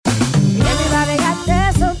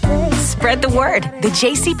spread the word. The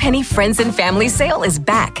JCPenney Friends and Family Sale is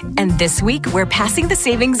back. And this week, we're passing the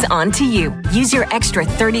savings on to you. Use your extra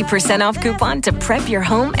 30% off coupon to prep your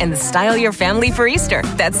home and style your family for Easter.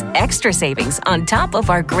 That's extra savings on top of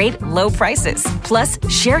our great low prices. Plus,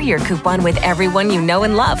 share your coupon with everyone you know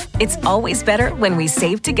and love. It's always better when we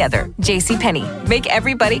save together. JCPenney. Make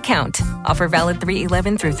everybody count. Offer valid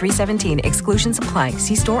 3/11 through 3/17. Exclusions apply.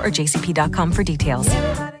 See store or jcp.com for details.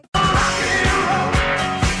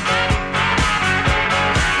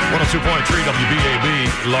 102.3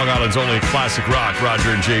 WBAB, Long Island's only classic rock, Roger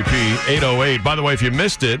and JP, 808. By the way, if you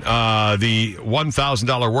missed it, the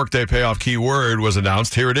 $1,000 workday payoff keyword was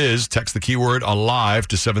announced. Here it is. Text the keyword ALIVE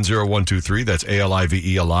to 70123. That's ALIVE,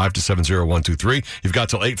 ALIVE to 70123. You've got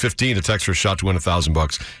till 8:15 to text for a shot to win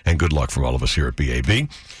 $1,000. And good luck from all of us here at BAB.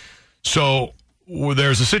 So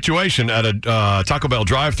there's a situation at a Taco Bell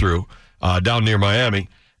drive-thru down near Miami.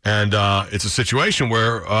 And it's a situation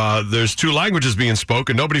where there's two languages being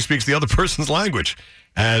spoken. Nobody speaks the other person's language.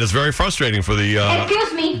 And it's very frustrating for the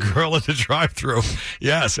girl at the drive-thru.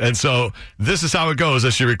 Yes. And so this is how it goes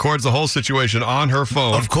as she records the whole situation on her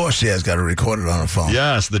phone. Of course she has got to record it on her phone.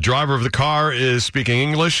 Yes. The driver of the car is speaking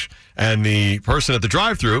English, and the person at the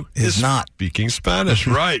drive-thru is not speaking Spanish.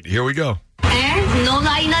 Right. Here we go. No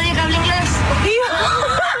hay nadie que hable inglés.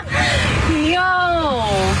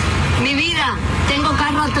 Yo. Mi vida. Tengo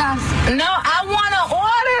carro atrás. No, I want to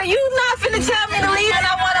order. You not finna tell me to leave and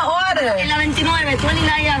I want to order. En la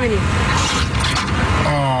 29 Avenue.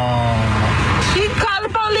 Oh. She called the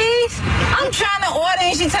police? I'm trying to order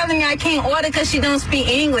and she telling me I can't order because she don't speak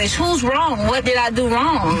English. Who's wrong? What did I do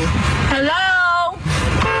wrong? Hello?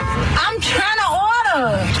 I'm trying to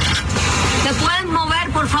order. ¿Te puedes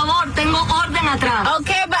mover, por favor? Tengo orden atrás.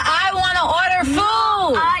 Okay, but I want to order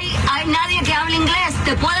food. Hay nadie que hable inglés.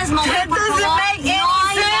 ¿Te puedes mover, That por doesn't favor? make any No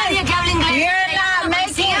hay sense. nadie que hable inglés. You're not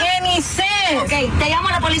making any sense. Okay, te llamo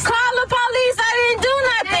a la policía. Call the police. I didn't do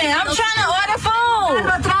nothing. I'm trying to order food.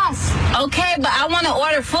 Carro atrás. Okay, but I want to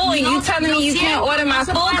order food, and you telling me you can't order my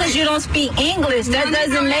food because you don't speak English. That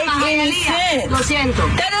doesn't make any sense. Lo siento.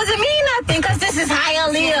 That doesn't mean nothing because this is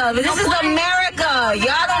Hialeah. This is America.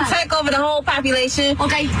 Y'all don't take over the whole population.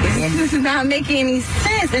 Okay. This is not making any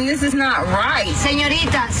sense, and this is not right.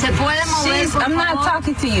 Señorita, ¿se puede mover, por I'm not favor?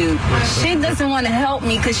 talking to you. She doesn't want to help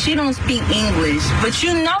me because she don't speak English. But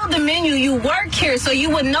you know the menu. You work here, so you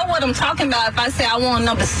would know what I'm talking about if I say I want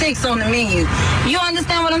number 6 on the menu. You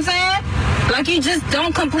understand what I'm saying? Like, you just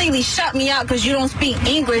don't completely shut me out because you don't speak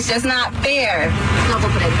English. That's not fair. No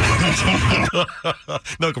comprendo.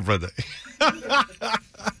 No comprende.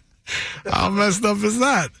 How messed up is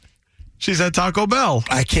that? She's at Taco Bell.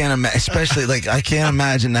 I can't imagine, especially I can't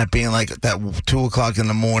imagine that being like that 2 o'clock in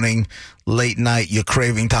the morning, late night, you're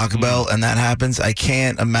craving Taco Bell and that happens. I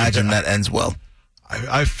can't imagine that ends well.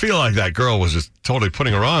 I feel like that girl was just totally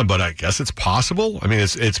putting her on, but I guess it's possible. I mean,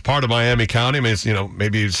 it's part of Miami County. I mean, it's,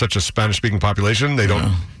 maybe it's such a Spanish-speaking population. They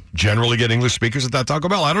don't generally get English speakers at that Taco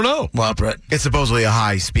Bell. I don't know. Well, Brett, It's supposedly a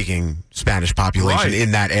high-speaking Spanish population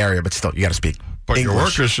in that area, but still, you got to speak But English. your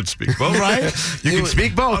workers should speak both. right? You can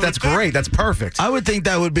speak both. That's great. That's perfect. I would think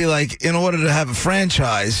that would be like, in order to have a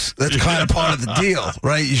franchise, that's kind of part of the deal,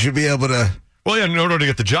 right? You should be able to. Well, yeah, in order to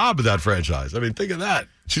get the job of that franchise. I mean, think of that.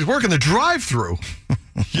 She's working the drive-thru.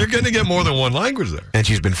 You're going to get more than one language there. And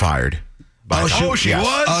she's been fired. She yes.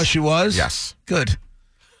 was? Oh, she was? Yes. Good.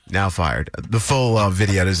 Now fired. The full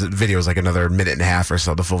video is like another minute and a half or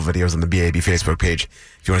so. The full video is on the BAB Facebook page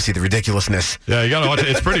if you want to see the ridiculousness. Yeah, you got to watch it.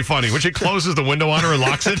 It's pretty funny. When she closes the window on her and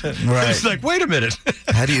locks it, Right. it's like, wait a minute.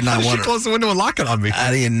 How do you not How did want she to close the window and lock it on me?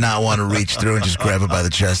 How do you not want to reach through and just grab her by the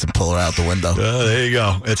chest and pull her out the window? There you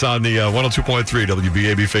go. It's on the 102.3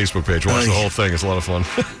 WBAB Facebook page. Watch the whole thing. It's a lot of fun.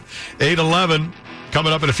 8:11.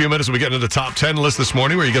 Coming up in a few minutes, we get into the top 10 list this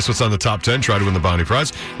morning, where you guess what's on the top 10, try to win the bounty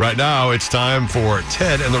prize. Right now, it's time for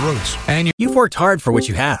Ted and the Roots. And you've worked hard for what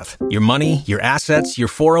you have. Your money, your assets, your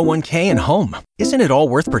 401k, and home. Isn't it all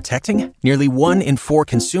worth protecting? Nearly 1 in 4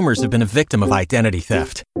 consumers have been a victim of identity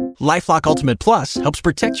theft. LifeLock Ultimate Plus helps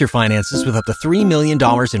protect your finances with up to $3 million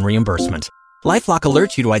in reimbursement. LifeLock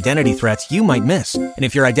alerts you to identity threats you might miss. And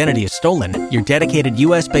if your identity is stolen, your dedicated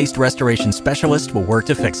U.S.-based restoration specialist will work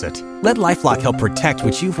to fix it. Let LifeLock help protect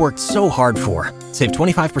what you've worked so hard for. Save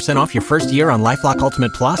 25% off your first year on LifeLock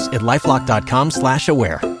Ultimate Plus at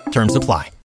LifeLock.com/aware. Terms apply.